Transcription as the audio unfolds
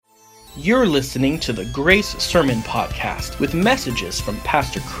You're listening to the Grace Sermon Podcast with messages from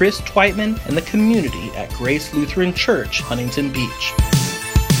Pastor Chris Twietman and the community at Grace Lutheran Church, Huntington Beach.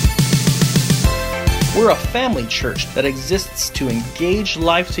 We're a family church that exists to engage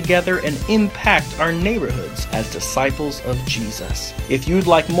life together and impact our neighborhoods as disciples of Jesus. If you'd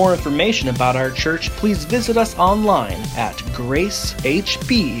like more information about our church, please visit us online at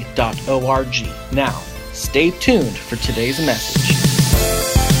gracehb.org. Now, stay tuned for today's message.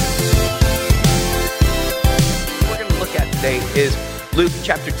 Today is Luke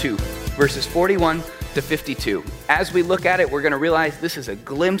chapter 2, verses 41 to 52. As we look at it, we're going to realize this is a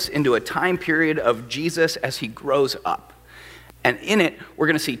glimpse into a time period of Jesus as he grows up. And in it, we're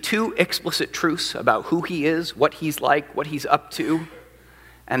going to see two explicit truths about who he is, what he's like, what he's up to.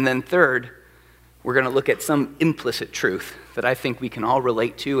 And then third, we're going to look at some implicit truth that I think we can all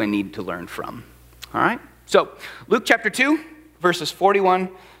relate to and need to learn from. All right? So, Luke chapter 2, verses 41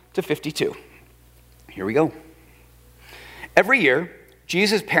 to 52. Here we go. Every year,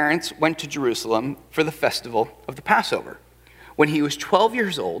 Jesus' parents went to Jerusalem for the festival of the Passover. When he was 12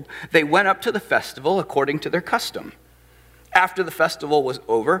 years old, they went up to the festival according to their custom. After the festival was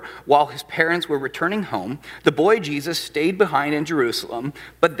over, while his parents were returning home, the boy Jesus stayed behind in Jerusalem,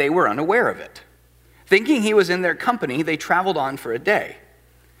 but they were unaware of it. Thinking he was in their company, they traveled on for a day.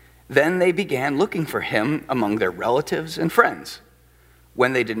 Then they began looking for him among their relatives and friends.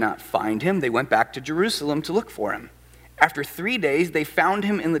 When they did not find him, they went back to Jerusalem to look for him. After 3 days, they found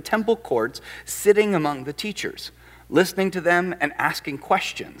him in the temple courts, sitting among the teachers, listening to them and asking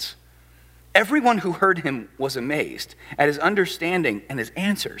questions. Everyone who heard him was amazed at his understanding and his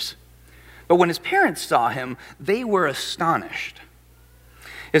answers. But when his parents saw him, they were astonished.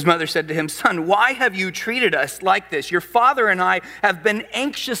 His mother said to him, "Son, why have you treated us like this? Your father and I have been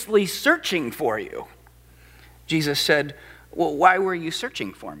anxiously searching for you." Jesus said, "Well, why were you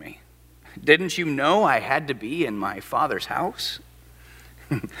searching for me? Didn't you know I had to be in my Father's house?"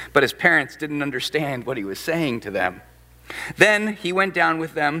 But his parents didn't understand what he was saying to them. Then he went down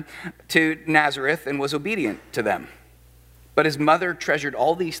with them to Nazareth and was obedient to them. But his mother treasured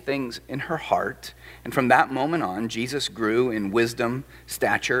all these things in her heart, and from that moment on, Jesus grew in wisdom,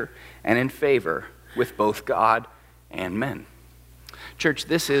 stature, and in favor with both God and men. Church,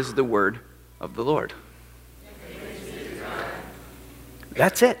 this is the word of the Lord.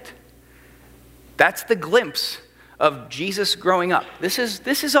 That's it. That's the glimpse of Jesus growing up. This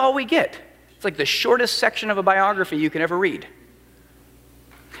is all we get. It's like the shortest section of a biography you can ever read.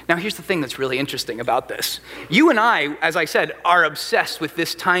 Now, here's the thing that's really interesting about this. You and I, as I said, are obsessed with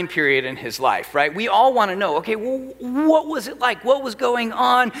this time period in his life, right? We all want to know, okay, well, what was it like? What was going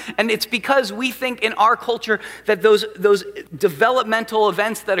on? And it's because we think in our culture that those developmental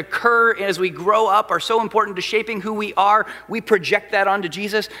events that occur as we grow up are so important to shaping who we are. We project that onto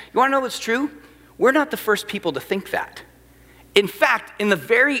Jesus. You want to know what's true? We're not the first people to think that. In fact, in the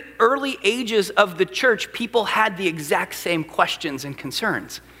very early ages of the church, people had the exact same questions and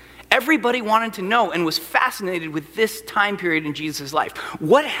concerns. Everybody wanted to know and was fascinated with this time period in Jesus' life.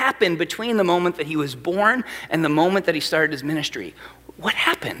 What happened between the moment that he was born and the moment that he started his ministry? What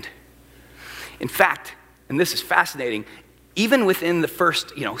happened? In fact, and this is fascinating, even within the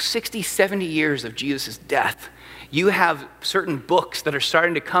first 60, 70 years of Jesus' death, you have certain books that are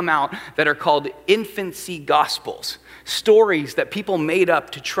starting to come out that are called infancy gospels, stories that people made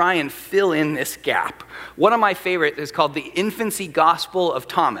up to try and fill in this gap. One of my favorite is called the Infancy Gospel of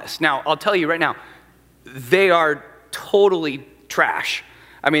Thomas. Now, I'll tell you right now, they are totally trash.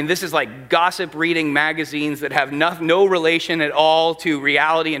 I mean, this is like gossip reading magazines that have no relation at all to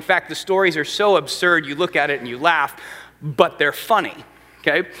reality. In fact, the stories are so absurd, you look at it and you laugh, but they're funny.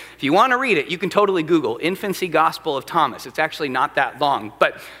 Okay? If you want to read it, you can totally Google Infancy Gospel of Thomas. It's actually not that long,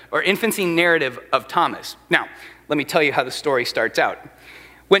 or Infancy Narrative of Thomas. Now, let me tell you how the story starts out.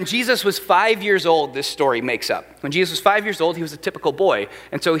 When Jesus was 5 years old, this story makes up. When Jesus was 5 years old, he was a typical boy.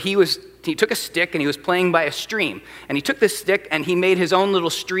 And so he took a stick and he was playing by a stream. And he took this stick and he made his own little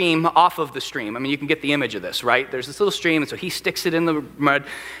stream off of the stream. I mean, you can get the image of this, right? There's this little stream, and so he sticks it in the mud,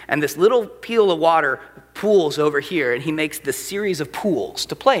 and this little pool of water pools over here, and he makes this series of pools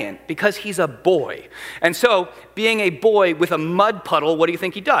to play in because he's a boy. And so, being a boy with a mud puddle, what do you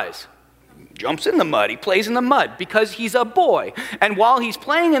think he does? Jumps in the mud. He plays in the mud because he's a boy. And while he's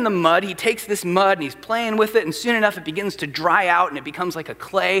playing in the mud, he takes this mud and he's playing with it, and soon enough it begins to dry out and it becomes like a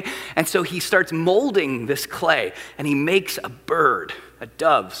clay. And so he starts molding this clay and he makes a bird, a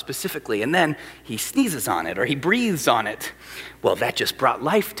dove specifically, and then he sneezes on it or he breathes on it. Well, that just brought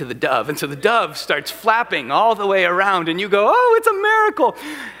life to the dove. And so the dove starts flapping all the way around, and you go, oh, it's a miracle.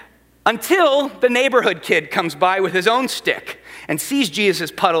 Until the neighborhood kid comes by with his own stick. and sees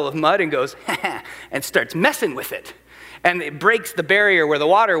Jesus' puddle of mud and goes, and starts messing with it. And it breaks the barrier where the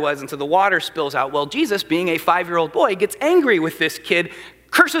water was, and so the water spills out. Well, Jesus, being a 5-year-old boy, gets angry with this kid,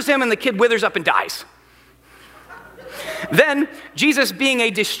 curses him, and the kid withers up and dies. Then Jesus, being a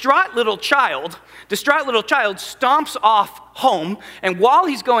distraught little child, stomps off home, and while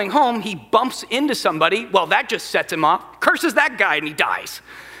he's going home, he bumps into somebody. Well, that just sets him off, curses that guy, and he dies.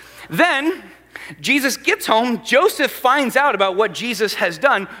 Then Jesus gets home, Joseph finds out about what Jesus has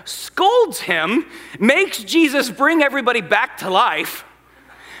done, scolds him, makes Jesus bring everybody back to life.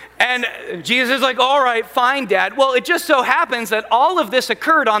 And Jesus is like, all right, fine, Dad. Well, it just so happens that all of this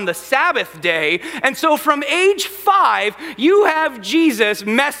occurred on the Sabbath day. And so from age 5, you have Jesus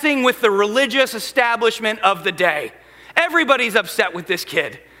messing with the religious establishment of the day. Everybody's upset with this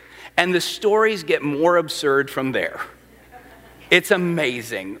kid. And the stories get more absurd from there. It's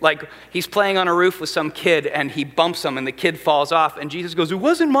amazing. Like, he's playing on a roof with some kid, and he bumps him, and the kid falls off, and Jesus goes, it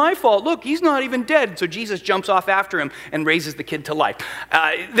wasn't my fault. Look, he's not even dead. So Jesus jumps off after him and raises the kid to life.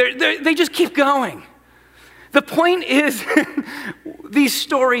 They just keep going. The point is, these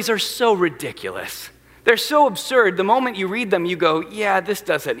stories are so ridiculous. They're so absurd. The moment you read them, you go, yeah, this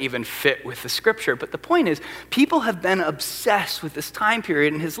doesn't even fit with the scripture. But the point is, people have been obsessed with this time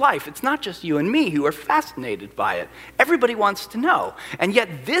period in his life. It's not just you and me who are fascinated by it. Everybody wants to know. And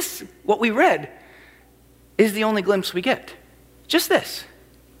yet this, what we read, is the only glimpse we get. Just this.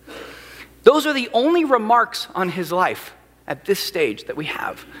 Those are the only remarks on his life at this stage that we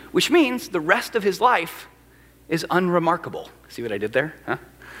have, which means the rest of his life is unremarkable. See what I did there? Huh?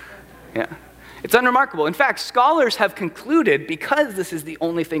 Yeah. It's unremarkable. In fact, scholars have concluded, because this is the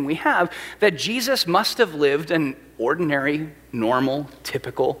only thing we have, that Jesus must have lived an ordinary, normal,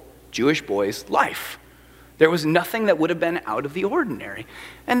 typical Jewish boy's life. There was nothing that would have been out of the ordinary.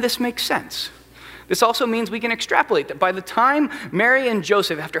 And this makes sense. This also means we can extrapolate that by the time Mary and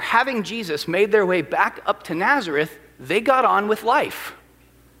Joseph, after having Jesus, made their way back up to Nazareth, they got on with life.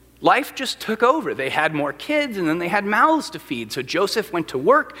 Life just took over. They had more kids, and then they had mouths to feed. So Joseph went to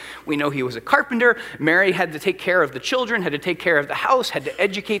work. We know he was a carpenter. Mary had to take care of the children, had to take care of the house, had to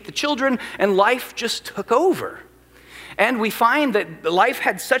educate the children, and life just took over. And we find that life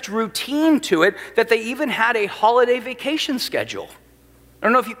had such routine to it that they even had a holiday vacation schedule. I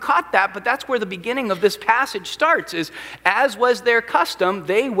don't know if you caught that, but that's where the beginning of this passage starts, is as was their custom,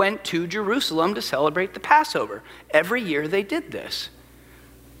 they went to Jerusalem to celebrate the Passover. Every year they did this.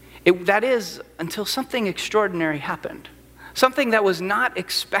 That is, until something extraordinary happened. Something that was not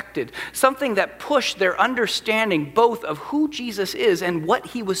expected. Something that pushed their understanding both of who Jesus is and what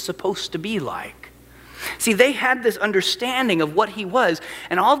he was supposed to be like. See, they had this understanding of what he was,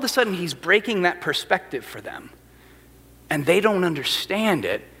 and all of a sudden he's breaking that perspective for them. And they don't understand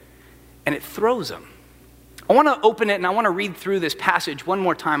it, and it throws them. I want to open it, and I want to read through this passage one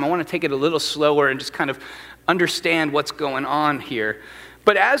more time. I want to take it a little slower and just kind of understand what's going on here.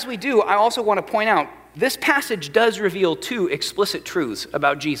 But as we do, I also want to point out, this passage does reveal 2 explicit truths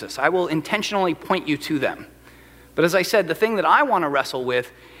about Jesus. I will intentionally point you to them. But as I said, the thing that I want to wrestle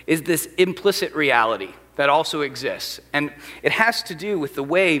with is this implicit reality that also exists. And it has to do with the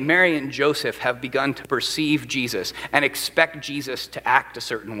way Mary and Joseph have begun to perceive Jesus and expect Jesus to act a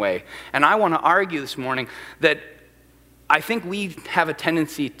certain way. And I want to argue this morning that I think we have a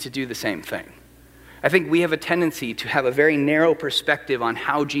tendency to do the same thing. I think we have a tendency to have a very narrow perspective on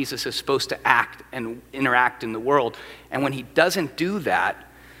how Jesus is supposed to act and interact in the world. And when he doesn't do that,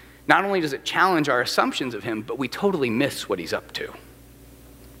 not only does it challenge our assumptions of him, but we totally miss what he's up to.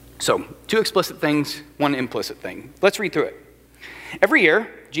 So, 2 explicit things, 1 implicit thing. Let's read through it. Every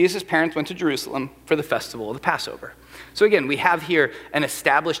year, Jesus' parents went to Jerusalem for the festival of the Passover. So again, we have here an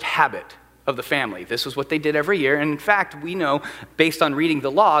established habit of the family. This was what they did every year. And in fact, we know, based on reading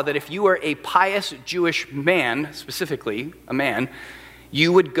the law, that if you were a pious Jewish man, specifically a man,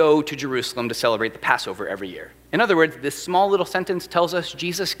 you would go to Jerusalem to celebrate the Passover every year. In other words, this small little sentence tells us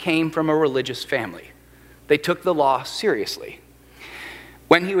Jesus came from a religious family. They took the law seriously.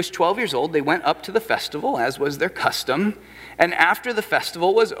 When he was 12 years old, they went up to the festival, as was their custom. And after the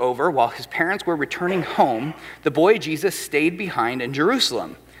festival was over, while his parents were returning home, the boy Jesus stayed behind in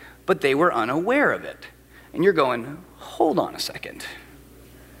Jerusalem. But they were unaware of it. And you're going, hold on a second.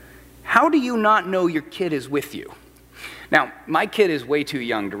 How do you not know your kid is with you? Now, my kid is way too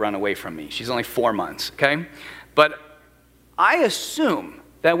young to run away from me. She's only 4 months, okay? But I assume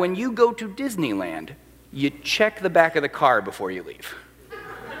that when you go to Disneyland, you check the back of the car before you leave.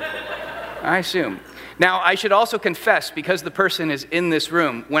 I assume. Now, I should also confess, because the person is in this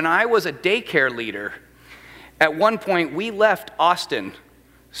room, when I was a daycare leader, at one point we left Austin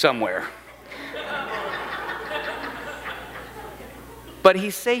somewhere. but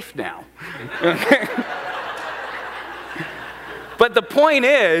he's safe now. But the point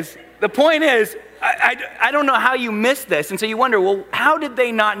is, I don't know how you missed this. And so you wonder, well, how did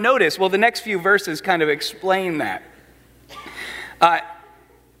they not notice? Well, the next few verses kind of explain that.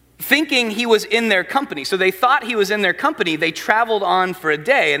 Thinking he was in their company. So they thought he was in their company. They traveled on for a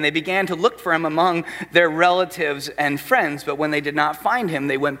day, and they began to look for him among their relatives and friends. But when they did not find him,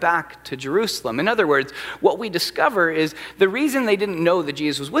 they went back to Jerusalem. In other words, what we discover is the reason they didn't know that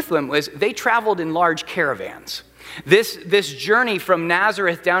Jesus was with them was they traveled in large caravans. This journey from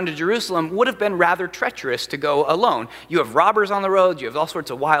Nazareth down to Jerusalem would have been rather treacherous to go alone. You have robbers on the road, you have all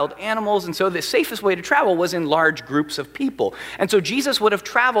sorts of wild animals, and so the safest way to travel was in large groups of people. And so Jesus would have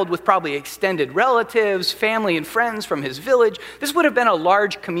traveled with probably extended relatives, family and friends from his village. This would have been a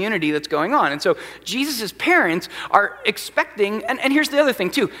large community that's going on. And so Jesus' parents are expecting, and here's the other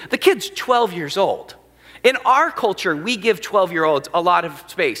thing too, the kid's 12 years old. In our culture, we give 12-year-olds a lot of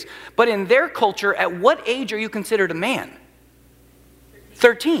space. But in their culture, at what age are you considered a man?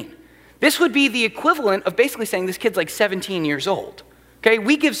 13. This would be the equivalent of basically saying this kid's like 17 years old. Okay,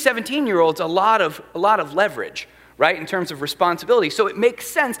 we give 17-year-olds a lot of leverage, right, in terms of responsibility. So it makes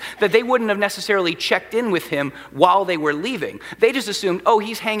sense that they wouldn't have necessarily checked in with him while they were leaving. They just assumed, oh,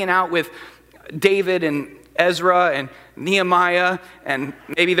 he's hanging out with David and Ezra and Nehemiah and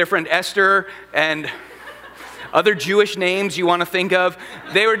maybe their friend Esther and other Jewish names you want to think of.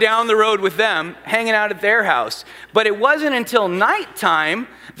 They were down the road with them, hanging out at their house. But it wasn't until nighttime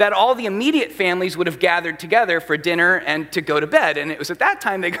that all the immediate families would have gathered together for dinner and to go to bed. And it was at that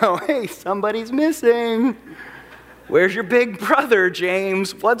time they go, hey, somebody's missing. Where's your big brother,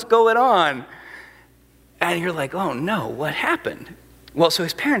 James? What's going on? And you're like, oh no, what happened? Well, so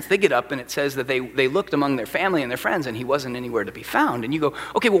his parents, they get up and it says that they looked among their family and their friends and he wasn't anywhere to be found. And you go,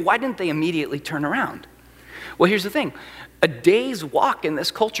 okay, well, why didn't they immediately turn around? Well, here's the thing. A day's walk in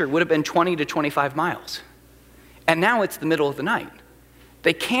this culture would have been 20 to 25 miles. And now it's the middle of the night.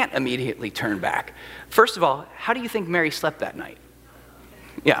 They can't immediately turn back. First of all, how do you think Mary slept that night?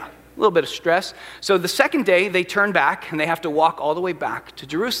 Yeah, a little bit of stress. So the second day, they turn back and they have to walk all the way back to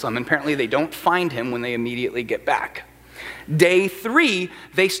Jerusalem. And apparently they don't find him when they immediately get back. Day 3,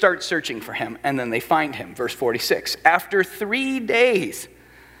 they start searching for him and then they find him. Verse 46, after 3 days,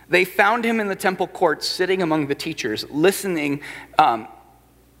 they found him in the temple courts, sitting among the teachers, listening to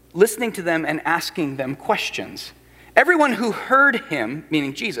them and asking them questions. Everyone who heard him,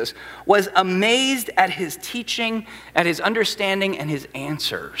 meaning Jesus, was amazed at his teaching, at his understanding, and his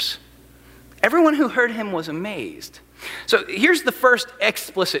answers. Everyone who heard him was amazed. So here's the first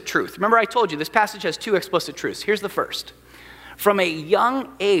explicit truth. Remember, I told you this passage has 2 explicit truths. Here's the first. From a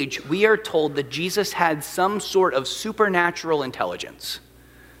young age, we are told that Jesus had some sort of supernatural intelligence.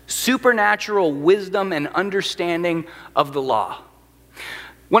 Supernatural wisdom and understanding of the law.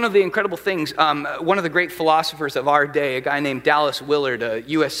 One of the incredible things, one of the great philosophers of our day, a guy named Dallas Willard, a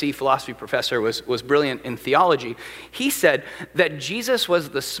USC philosophy professor, was brilliant in theology. He said that Jesus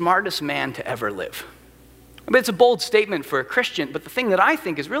was the smartest man to ever live. I mean, it's a bold statement for a Christian, but the thing that I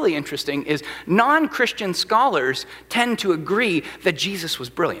think is really interesting is non-Christian scholars tend to agree that Jesus was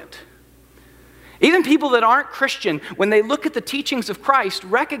brilliant. Even people that aren't Christian, when they look at the teachings of Christ,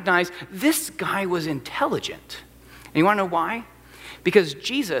 recognize this guy was intelligent. And you want to know why? Because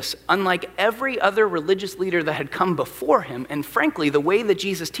Jesus, unlike every other religious leader that had come before him, and frankly, the way that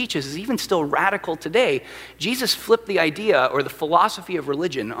Jesus teaches is even still radical today, Jesus flipped the idea or the philosophy of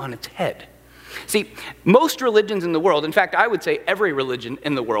religion on its head. See, most religions in the world, in fact, I would say every religion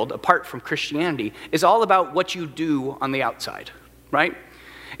in the world, apart from Christianity, is all about what you do on the outside, right?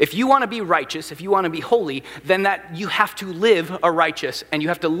 If you want to be righteous, if you want to be holy, then that you have to live a righteous and you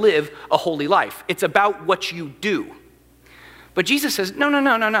have to live a holy life. It's about what you do. But Jesus says,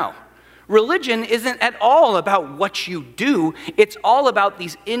 no. Religion isn't at all about what you do. It's all about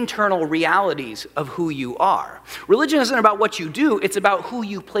these internal realities of who you are. Religion isn't about what you do. It's about who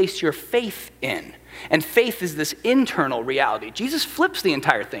you place your faith in. And faith is this internal reality. Jesus flips the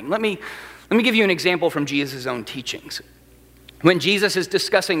entire thing. Let me give you an example from Jesus' own teachings. When Jesus is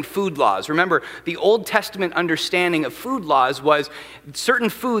discussing food laws, remember, the Old Testament understanding of food laws was certain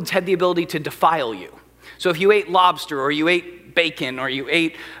foods had the ability to defile you. So if you ate lobster or you ate bacon or you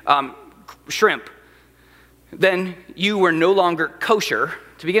ate shrimp, then you were no longer kosher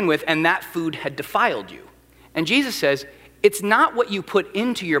to begin with, and that food had defiled you. And Jesus says, it's not what you put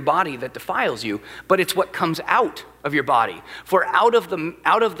into your body that defiles you, but it's what comes out of your body. For out of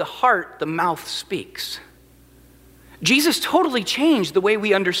the heart, the mouth speaks. Jesus totally changed the way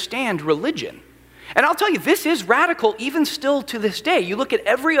we understand religion. And I'll tell you, this is radical even still to this day. You look at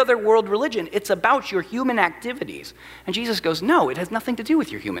every other world religion, it's about your human activities. And Jesus goes, no, it has nothing to do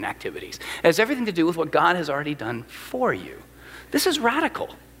with your human activities. It has everything to do with what God has already done for you. This is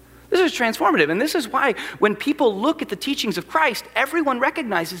radical. This is transformative. And this is why when people look at the teachings of Christ, everyone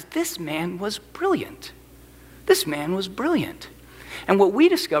recognizes this man was brilliant. This man was brilliant. And what we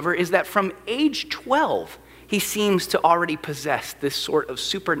discover is that from age 12, he seems to already possess this sort of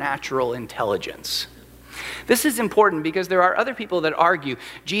supernatural intelligence. This is important because there are other people that argue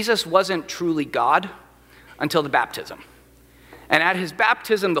Jesus wasn't truly God until the baptism. And at his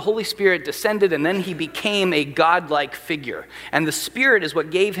baptism, the Holy Spirit descended, and then he became a godlike figure. And the Spirit is what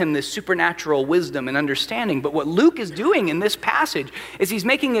gave him this supernatural wisdom and understanding. But what Luke is doing in this passage is he's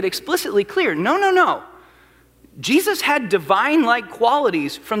making it explicitly clear, no. Jesus had divine-like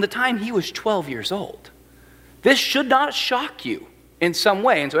qualities from the time he was 12 years old. This should not shock you in some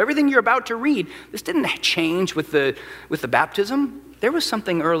way. And so everything you're about to read, this didn't change with the baptism. There was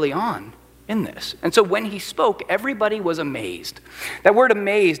something early on in this. And so when he spoke, everybody was amazed. That word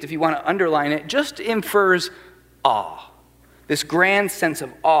amazed, if you want to underline it, just infers awe, this grand sense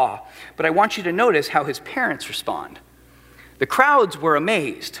of awe. But I want you to notice how his parents respond. The crowds were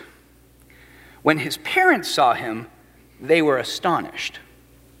amazed. When his parents saw him, they were astonished.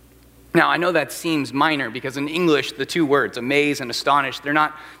 Now, I know that seems minor because in English, the two words, amaze and astonished, they're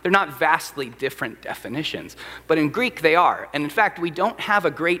not vastly different definitions. But in Greek, they are. And in fact, we don't have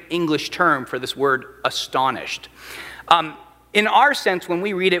a great English term for this word astonished. In our sense, when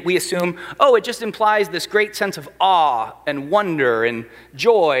we read it, we assume, it just implies this great sense of awe and wonder and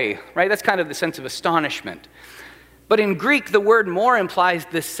joy, right? That's kind of the sense of astonishment. But in Greek, the word more implies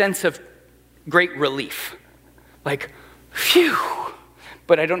this sense of great relief. Like, phew.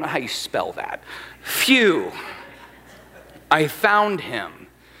 But I don't know how you spell that. Phew, I found him.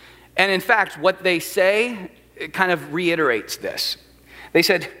 And in fact, what they say, it kind of reiterates this. They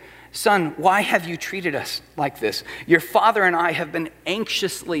said, son, why have you treated us like this? Your father and I have been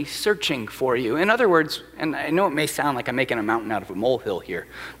anxiously searching for you. In other words, and I know it may sound like I'm making a mountain out of a molehill here,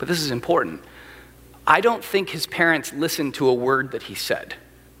 but this is important. I don't think his parents listened to a word that he said.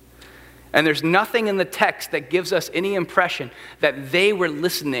 And there's nothing in the text that gives us any impression that they were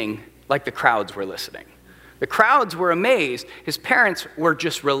listening like the crowds were listening. The crowds were amazed. His parents were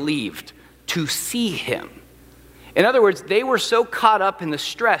just relieved to see him. In other words, they were so caught up in the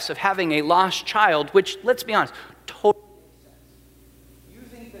stress of having a lost child, which, let's be honest, totally makes sense. You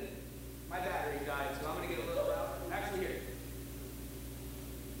think that my battery died, so I'm going to get a little louder. Actually, here.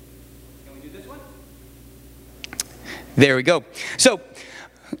 Can we do this one? There we go. So,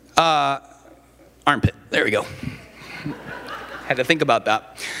 armpit. There we go. Had to think about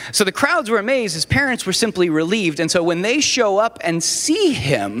that. So the crowds were amazed. His parents were simply relieved. And so when they show up and see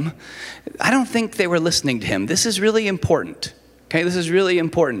him, I don't think they were listening to him. This is really important. Okay, this is really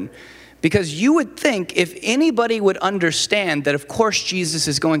important. Because you would think if anybody would understand that, of course, Jesus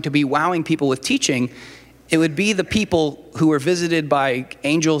is going to be wowing people with teaching, it would be the people who were visited by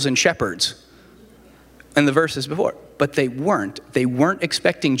angels and shepherds in the verses before. But they weren't. They weren't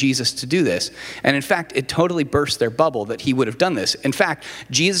expecting Jesus to do this. And in fact, it totally burst their bubble that he would have done this. In fact,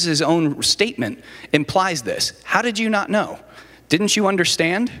 Jesus' own statement implies this. How did you not know? Didn't you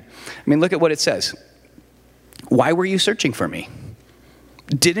understand? I mean, look at what it says. Why were you searching for me?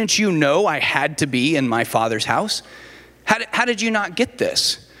 Didn't you know I had to be in my Father's house? How did you not get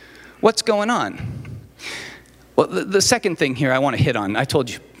this? What's going on? Well, the second thing here I want to hit on, I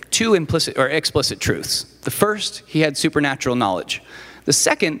told you, two implicit or explicit truths. The first, he had supernatural knowledge. The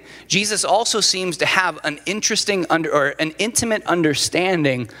second, Jesus also seems to have an interesting an intimate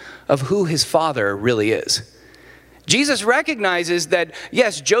understanding of who his father really is. Jesus recognizes that,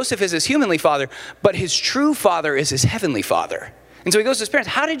 yes, Joseph is his humanly father, but his true father is his heavenly father. And so he goes to his parents,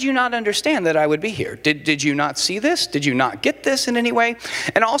 how did you not understand that I would be here? Did you not see this? Did you not get this in any way?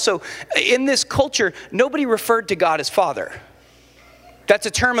 And also, in this culture, nobody referred to God as Father. That's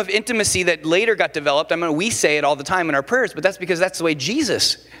a term of intimacy that later got developed. We say it all the time in our prayers, but that's because that's the way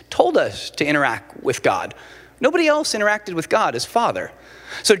Jesus told us to interact with God. Nobody else interacted with God as Father.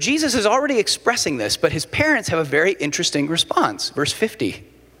 So Jesus is already expressing this, but his parents have a very interesting response. Verse 50.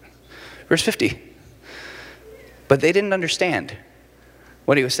 Verse 50. But they didn't understand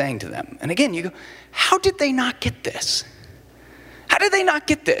what he was saying to them. And again, you go, how did they not get this? How did they not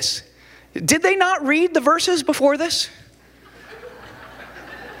get this? Did they not read the verses before this?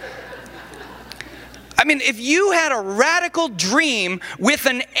 I mean, if you had a radical dream with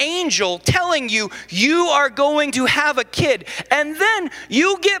an angel telling you you are going to have a kid, and then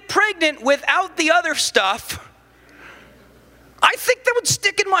you get pregnant without the other stuff, I think that would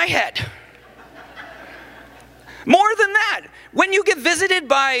stick in my head. More than that, when you get visited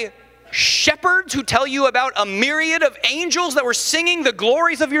by shepherds who tell you about a myriad of angels that were singing the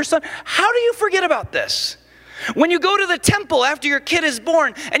glories of your son, how do you forget about this? When you go to the temple after your kid is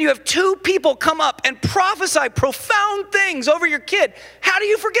born and you have two people come up and prophesy profound things over your kid, how do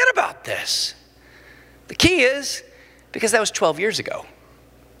you forget about this? The key is because that was 12 years ago.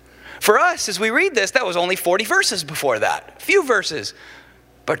 For us, as we read this, that was only 40 verses before that, a few verses.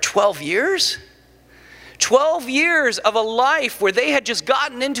 But 12 years? 12 years of a life where they had just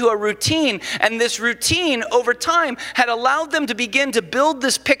gotten into a routine, and this routine over time had allowed them to begin to build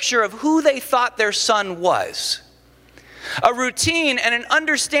this picture of who they thought their son was. A routine and an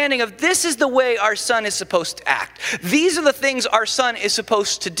understanding of this is the way our son is supposed to act. These are the things our son is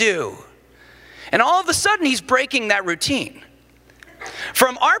supposed to do. And all of a sudden he's breaking that routine.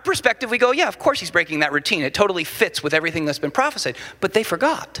 From our perspective, we go, yeah, of course he's breaking that routine. It totally fits with everything that's been prophesied. But they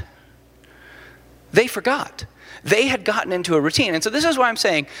forgot. They forgot. They had gotten into a routine. And so this is why I'm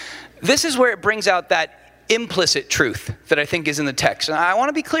saying, this is where it brings out that implicit truth that I think is in the text. And I want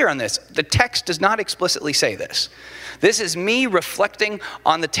to be clear on this. The text does not explicitly say this. This is me reflecting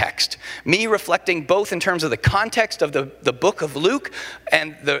on the text. Me reflecting both in terms of the context of the book of Luke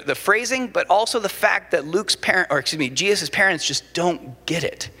and the phrasing, but also the fact that Jesus' parents just don't get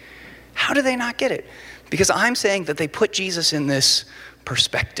it. How do they not get it? Because I'm saying that they put Jesus in this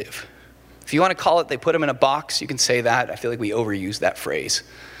perspective. If you want to call it, they put him in a box, you can say that. I feel like we overuse that phrase.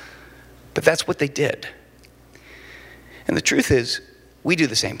 But that's what they did. And the truth is, we do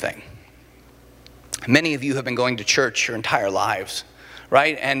the same thing. Many of you have been going to church your entire lives,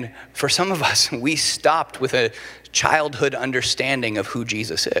 right? And for some of us, we stopped with a childhood understanding of who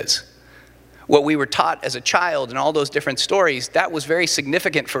Jesus is. What we were taught as a child and all those different stories, that was very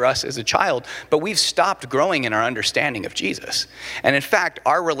significant for us as a child, but we've stopped growing in our understanding of Jesus. And in fact,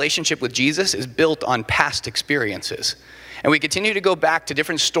 our relationship with Jesus is built on past experiences. And we continue to go back to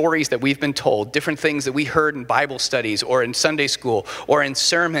different stories that we've been told, different things that we heard in Bible studies or in Sunday school or in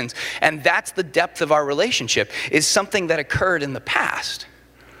sermons. And that's the depth of our relationship, is something that occurred in the past.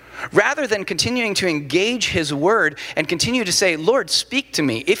 Rather than continuing to engage his word and continue to say, Lord, speak to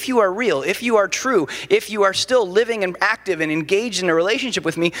me. If you are real, if you are true, if you are still living and active and engaged in a relationship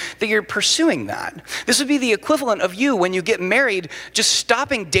with me, that you're pursuing that. This would be the equivalent of you when you get married, just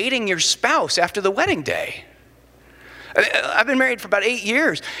stopping dating your spouse after the wedding day. I've been married for about 8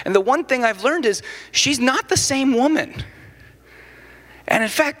 years, and the one thing I've learned is she's not the same woman. And in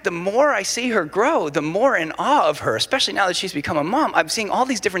fact, the more I see her grow, the more in awe of her, especially now that she's become a mom. I'm seeing all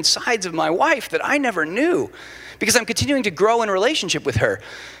these different sides of my wife that I never knew because I'm continuing to grow in relationship with her.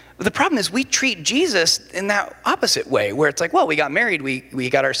 But the problem is we treat Jesus in that opposite way, where it's like, well, we got married, we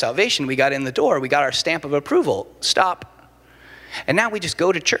got our salvation, we got in the door, we got our stamp of approval. Stop. And now we just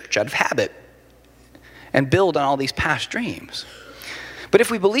go to church out of habit and build on all these past dreams. But if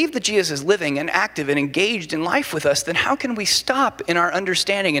we believe that Jesus is living and active and engaged in life with us, then how can we stop in our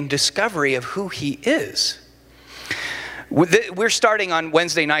understanding and discovery of who he is? We're starting on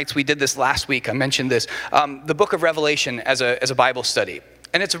Wednesday nights. We did this last week. I mentioned this. The book of Revelation as a Bible study.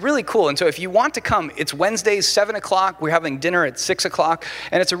 And it's really cool. And so if you want to come, it's Wednesdays, 7 o'clock. We're having dinner at 6 o'clock.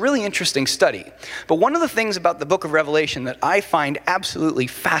 And it's a really interesting study. But one of the things about the book of Revelation that I find absolutely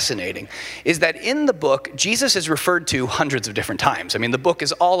fascinating is that in the book, Jesus is referred to hundreds of different times. I mean, the book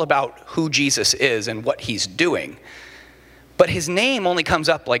is all about who Jesus is and what he's doing. But his name only comes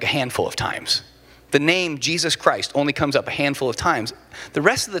up like a handful of times. The name Jesus Christ only comes up a handful of times. The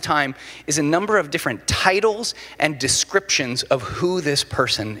rest of the time is a number of different titles and descriptions of who this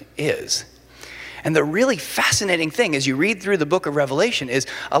person is. And the really fascinating thing as you read through the book of Revelation is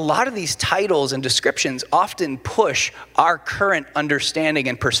a lot of these titles and descriptions often push our current understanding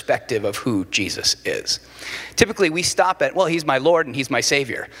and perspective of who Jesus is. Typically we stop at, well, he's my Lord and he's my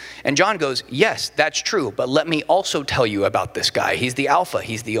Savior. And John goes, yes, that's true, but let me also tell you about this guy. He's the Alpha,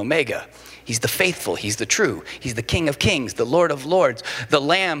 he's the Omega. He's the faithful, he's the true, he's the King of Kings, the Lord of Lords, the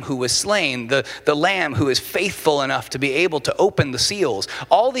Lamb who was slain, the Lamb who is faithful enough to be able to open the seals,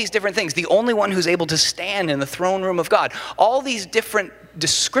 all these different things, the only one who's able to stand in the throne room of God, all these different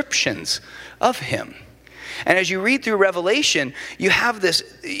descriptions of him. And as you read through Revelation, you have this,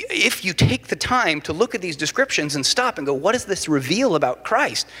 if you take the time to look at these descriptions and stop and go, what does this reveal about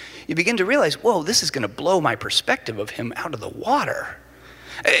Christ? You begin to realize, whoa, this is going to blow my perspective of him out of the water.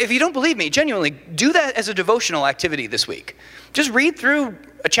 If you don't believe me, genuinely, do that as a devotional activity this week. Just read through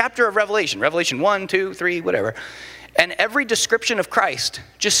a chapter of Revelation, Revelation 1, 2, 3, whatever. And every description of Christ,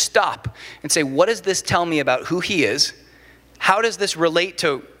 just stop and say, what does this tell me about who he is? How does this relate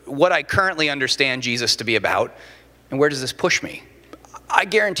to what I currently understand Jesus to be about? And where does this push me? I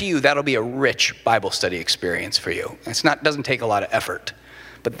guarantee you that'll be a rich Bible study experience for you. Doesn't take a lot of effort,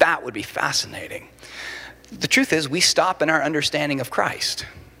 but that would be fascinating. The truth is, we stop in our understanding of Christ.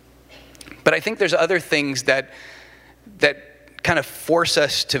 But I think there's other things that kind of force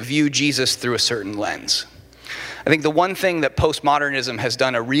us to view Jesus through a certain lens. I think the one thing that postmodernism has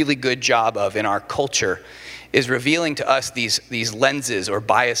done a really good job of in our culture is revealing to us these lenses or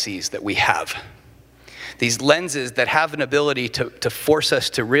biases that we have. These lenses that have an ability to force us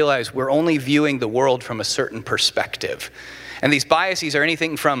to realize we're only viewing the world from a certain perspective. And these biases are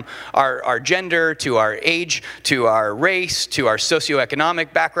anything from our gender, to our age, to our race, to our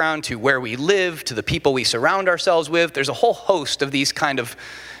socioeconomic background, to where we live, to the people we surround ourselves with. There's a whole host of these kind of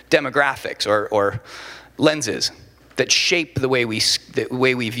demographics or lenses that shape the way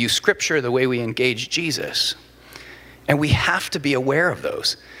we view Scripture, the way we engage Jesus. And we have to be aware of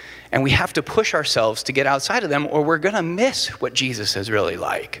those. And we have to push ourselves to get outside of them, or we're going to miss what Jesus is really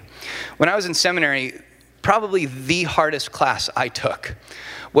like. When I was in seminary, probably the hardest class I took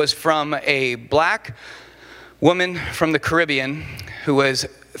was from a black woman from the Caribbean who was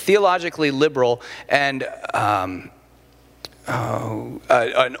theologically liberal and an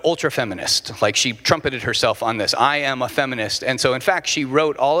ultra-feminist. Like, she trumpeted herself on this. I am a feminist. And so, in fact, she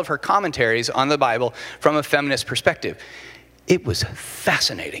wrote all of her commentaries on the Bible from a feminist perspective. It was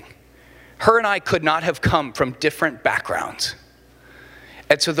fascinating. Her and I could not have come from different backgrounds.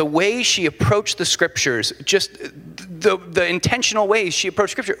 And so the way she approached the Scriptures, just the intentional ways she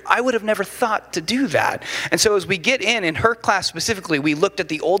approached Scripture, I would have never thought to do that. And so as we get in her class specifically, we looked at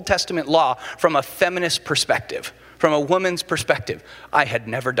the Old Testament law from a feminist perspective, from a woman's perspective. I had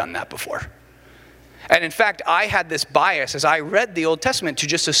never done that before. And in fact, I had this bias as I read the Old Testament to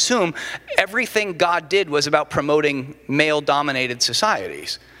just assume everything God did was about promoting male-dominated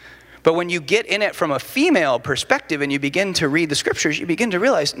societies. But when you get in it from a female perspective and you begin to read the Scriptures, you begin to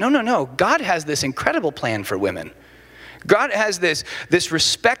realize, no, God has this incredible plan for women. God has this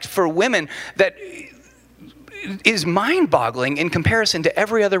respect for women that is mind-boggling in comparison to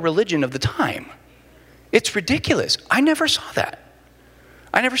every other religion of the time. It's ridiculous. I never saw that.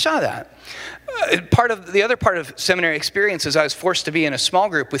 The other part of seminary experience is I was forced to be in a small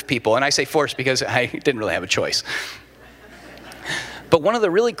group with people, and I say forced because I didn't really have a choice. But one of the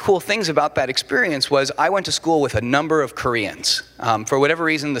really cool things about that experience was I went to school with a number of Koreans. For whatever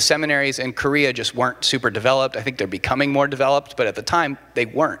reason, the seminaries in Korea just weren't super developed. I think they're becoming more developed, but at the time, they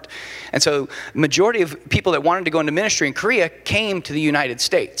weren't. And so the majority of people that wanted to go into ministry in Korea came to the United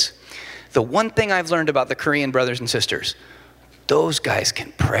States. The one thing I've learned about the Korean brothers and sisters, those guys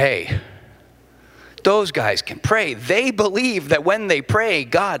can pray. Those guys can pray. They believe that when they pray,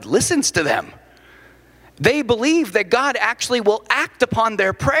 God listens to them. They believe that God actually will act upon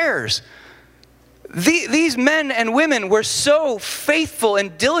their prayers. These men and women were so faithful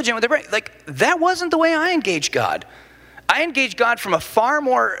and diligent with their prayer. Like, that wasn't the way I engaged God. I engaged God from a far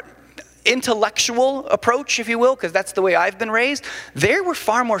more intellectual approach, if you will, because that's the way I've been raised. They were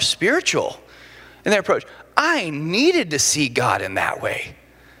far more spiritual in their approach. I needed to see God in that way.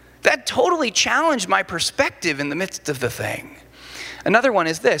 That totally challenged my perspective in the midst of the thing. Another one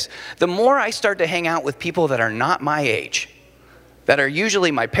is this: the more I start to hang out with people that are not my age, that are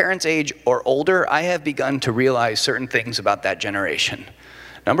usually my parents' age or older, I have begun to realize certain things about that generation.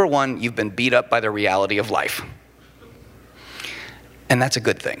 Number one, you've been beat up by the reality of life. And that's a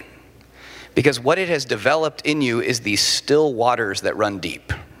good thing. Because what it has developed in you is these still waters that run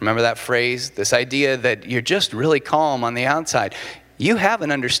deep. Remember that phrase? This idea that you're just really calm on the outside. You have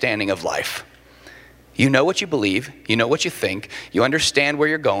an understanding of life. You know what you believe, you know what you think, you understand where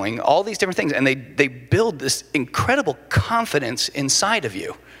you're going, all these different things, and they build this incredible confidence inside of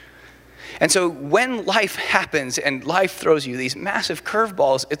you. And so when life happens and life throws you these massive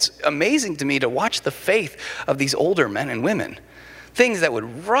curveballs, it's amazing to me to watch the faith of these older men and women. Things that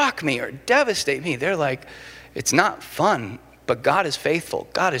would rock me or devastate me, they're like, it's not fun, but God is faithful,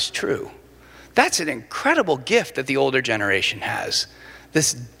 God is true. That's an incredible gift that the older generation has.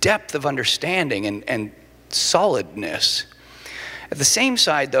 This depth of understanding and solidness. At the same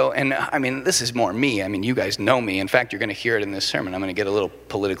side, though, and I mean, this is more me. I mean, you guys know me. In fact, you're going to hear it in this sermon. I'm going to get a little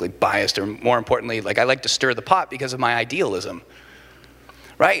politically biased, or more importantly, like, I like to stir the pot because of my idealism,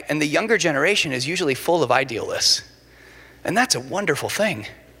 right? And the younger generation is usually full of idealists. And that's a wonderful thing,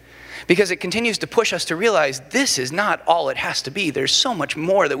 because it continues to push us to realize this is not all it has to be. There's so much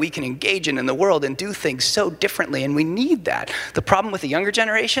more that we can engage in the world and do things so differently, and we need that. The problem with the younger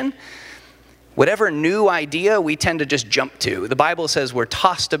generation, whatever new idea we tend to just jump to. The Bible says we're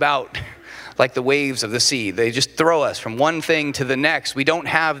tossed about like the waves of the sea. They just throw us from one thing to the next. We don't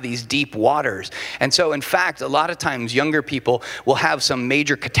have these deep waters. And so, in fact, a lot of times younger people will have some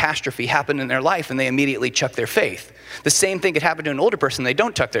major catastrophe happen in their life and they immediately chuck their faith. The same thing could happen to an older person. They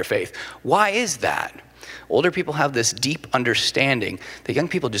don't chuck their faith. Why is that? Older people have this deep understanding that young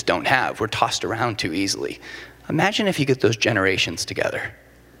people just don't have. We're tossed around too easily. Imagine if you get those generations together.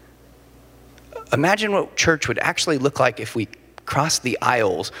 Imagine what church would actually look like if we crossed the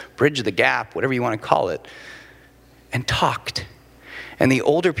aisles, bridged the gap, whatever you want to call it, and talked. And the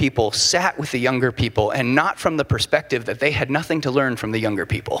older people sat with the younger people, and not from the perspective that they had nothing to learn from the younger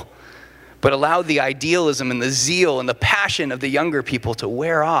people, but allowed the idealism and the zeal and the passion of the younger people to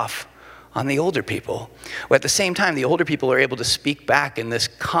wear off on the older people. Well, at the same time, the older people are able to speak back in this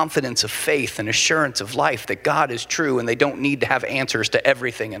confidence of faith and assurance of life that God is true and they don't need to have answers to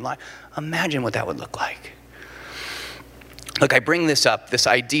everything in life. Imagine what that would look like. Look, I bring this up, this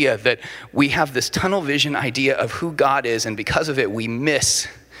idea that we have this tunnel vision idea of who God is, and because of it, we miss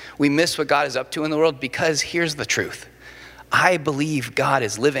what God is up to in the world, because here's the truth. I believe God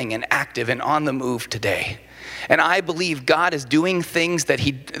is living and active and on the move today. And I believe God is doing things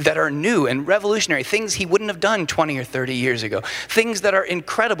that are new and revolutionary, things he wouldn't have done 20 or 30 years ago, things that are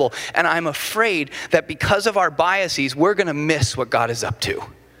incredible. And I'm afraid that because of our biases, we're going to miss what God is up to.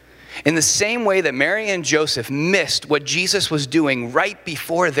 In the same way that Mary and Joseph missed what Jesus was doing right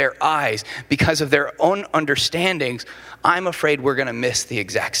before their eyes because of their own understandings, I'm afraid we're going to miss the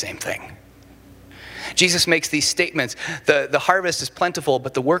exact same thing. Jesus makes these statements, the harvest is plentiful,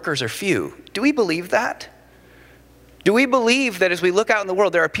 but the workers are few. Do we believe that? Do we believe that as we look out in the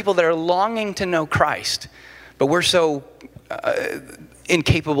world, there are people that are longing to know Christ, but we're so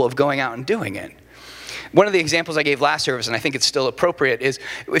incapable of going out and doing it? One of the examples I gave last service, and I think it's still appropriate, is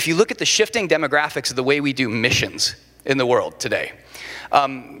if you look at the shifting demographics of the way we do missions in the world today.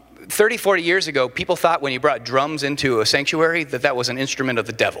 30, 40 years ago, people thought when you brought drums into a sanctuary that that was an instrument of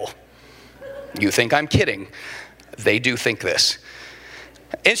the devil. You think I'm kidding. They do think this.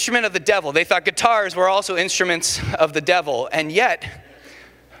 Instrument of the devil. They thought guitars were also instruments of the devil. And yet,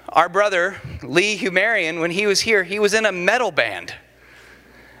 our brother, Lee Humarian, when he was here, he was in a metal band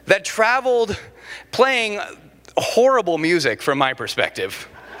that traveled playing horrible music from my perspective.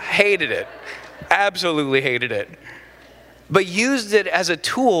 Hated it. Absolutely hated it. But used it as a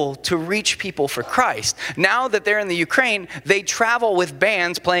tool to reach people for Christ. Now that they're in the Ukraine, they travel with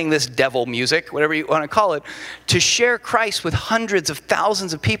bands playing this devil music, whatever you want to call it, to share Christ with hundreds of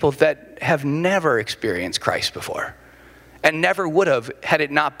thousands of people that have never experienced Christ before, and never would have had it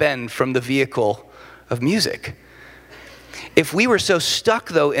not been from the vehicle of music. If we were so stuck,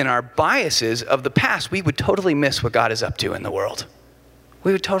 though, in our biases of the past, we would totally miss what God is up to in the world.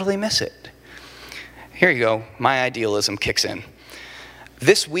 We would totally miss it. Here you go, my idealism kicks in.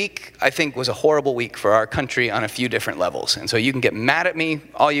 This week, I think, was a horrible week for our country on a few different levels. And so you can get mad at me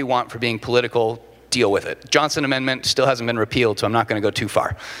all you want for being political, deal with it. Johnson Amendment still hasn't been repealed, so I'm not going to go too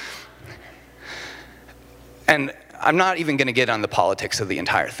far. And I'm not even going to get on the politics of the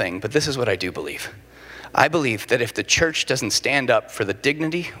entire thing, but this is what I do believe. I believe that if the church doesn't stand up for the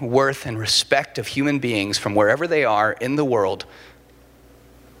dignity, worth, and respect of human beings from wherever they are in the world,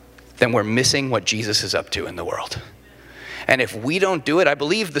 then we're missing what Jesus is up to in the world. And if we don't do it, I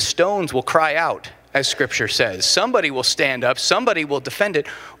believe the stones will cry out, as Scripture says. Somebody will stand up, somebody will defend it.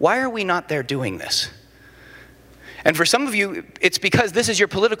 Why are we not there doing this? And for some of you, it's because this is your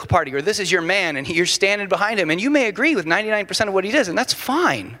political party or this is your man and you're standing behind him. And you may agree with 99% of what he does, and that's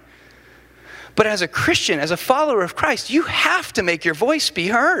fine. But as a Christian, as a follower of Christ, you have to make your voice be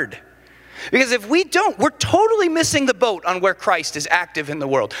heard. Because if we don't, we're totally missing the boat on where Christ is active in the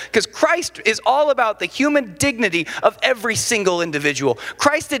world. Because Christ is all about the human dignity of every single individual.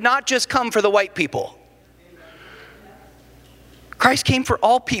 Christ did not just come for the white people. Christ came for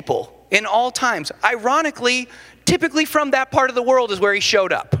all people in all times. Ironically, typically from that part of the world is where he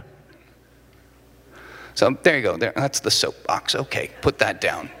showed up. So there you go. That's the soapbox. Okay, put that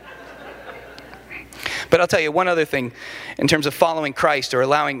down. But I'll tell you one other thing in terms of following Christ or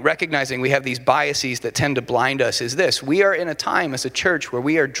recognizing we have these biases that tend to blind us is this. We are in a time as a church where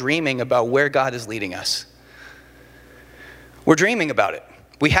we are dreaming about where God is leading us. We're dreaming about it.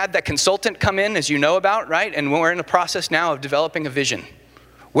 We had that consultant come in, as you know about, right? And we're in the process now of developing a vision.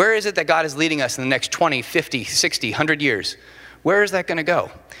 Where is it that God is leading us in the next 20, 50, 60, 100 years? Where is that going to go?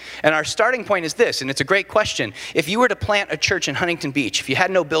 And our starting point is this, and it's a great question. If you were to plant a church in Huntington Beach, if you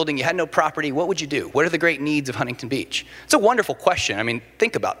had no building, you had no property, what would you do? What are the great needs of Huntington Beach? It's a wonderful question. I mean,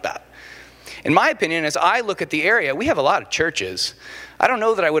 think about that. In my opinion, as I look at the area, we have a lot of churches. I don't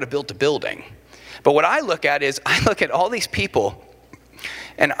know that I would have built a building. But what I look at is I look at all these people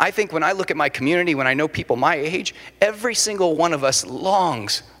And I think when I look at my community, when I know people my age, every single one of us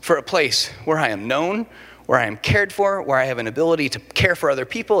longs for a place where I am known, where I am cared for, where I have an ability to care for other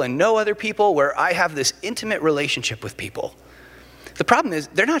people and know other people, where I have this intimate relationship with people. The problem is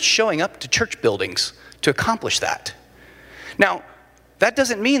they're not showing up to church buildings to accomplish that. Now, that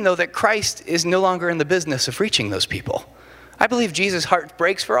doesn't mean, though, that Christ is no longer in the business of reaching those people. I believe Jesus' heart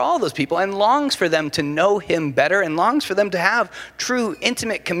breaks for all those people and longs for them to know him better and longs for them to have true,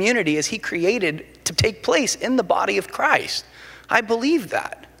 intimate community as he created to take place in the body of Christ. I believe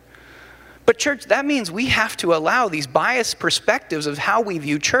that. But church, that means we have to allow these biased perspectives of how we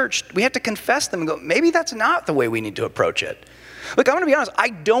view church. We have to confess them and go, maybe that's not the way we need to approach it. Look, I'm going to be honest, I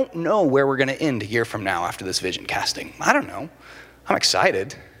don't know where we're going to end a year from now after this vision casting. I don't know. I'm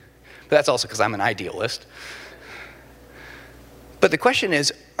excited, but that's also because I'm an idealist. But the question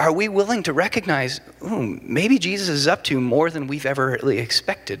is, are we willing to recognize, maybe Jesus is up to more than we've ever really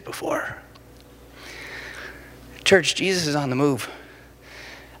expected before? Church, Jesus is on the move.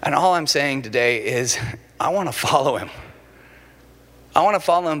 And all I'm saying today is, I want to follow him. I want to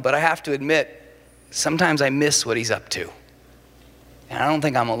follow him, but I have to admit, sometimes I miss what he's up to. And I don't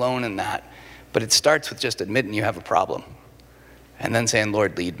think I'm alone in that. But it starts with just admitting you have a problem. And then saying,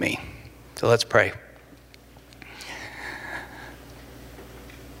 Lord, lead me. So let's pray.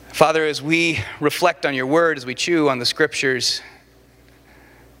 Father, as we reflect on your word, as we chew on the scriptures,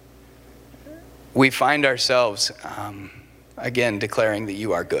 we find ourselves, again, declaring that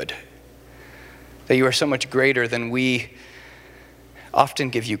you are good. That you are so much greater than we often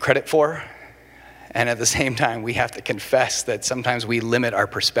give you credit for. And at the same time, we have to confess that sometimes we limit our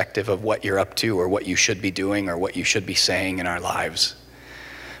perspective of what you're up to or what you should be doing or what you should be saying in our lives.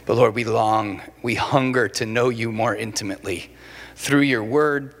 But Lord, we hunger to know you more intimately through your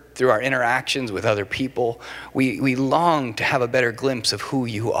word, through our interactions with other people. We long to have a better glimpse of who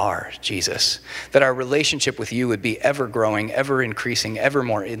you are, Jesus. That our relationship with you would be ever growing, ever increasing, ever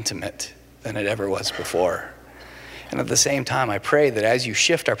more intimate than it ever was before. And at the same time, I pray that as you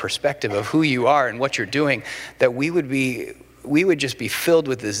shift our perspective of who you are and what you're doing, that we would just be filled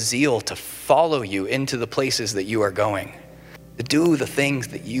with this zeal to follow you into the places that you are going, to do the things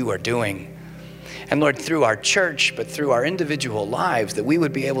that you are doing. And Lord, through our church, but through our individual lives, that we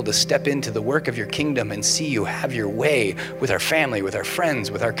would be able to step into the work of your kingdom and see you have your way with our family, with our friends,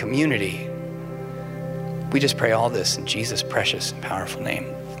 with our community. We just pray all this in Jesus' precious and powerful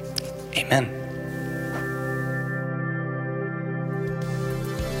name. Amen.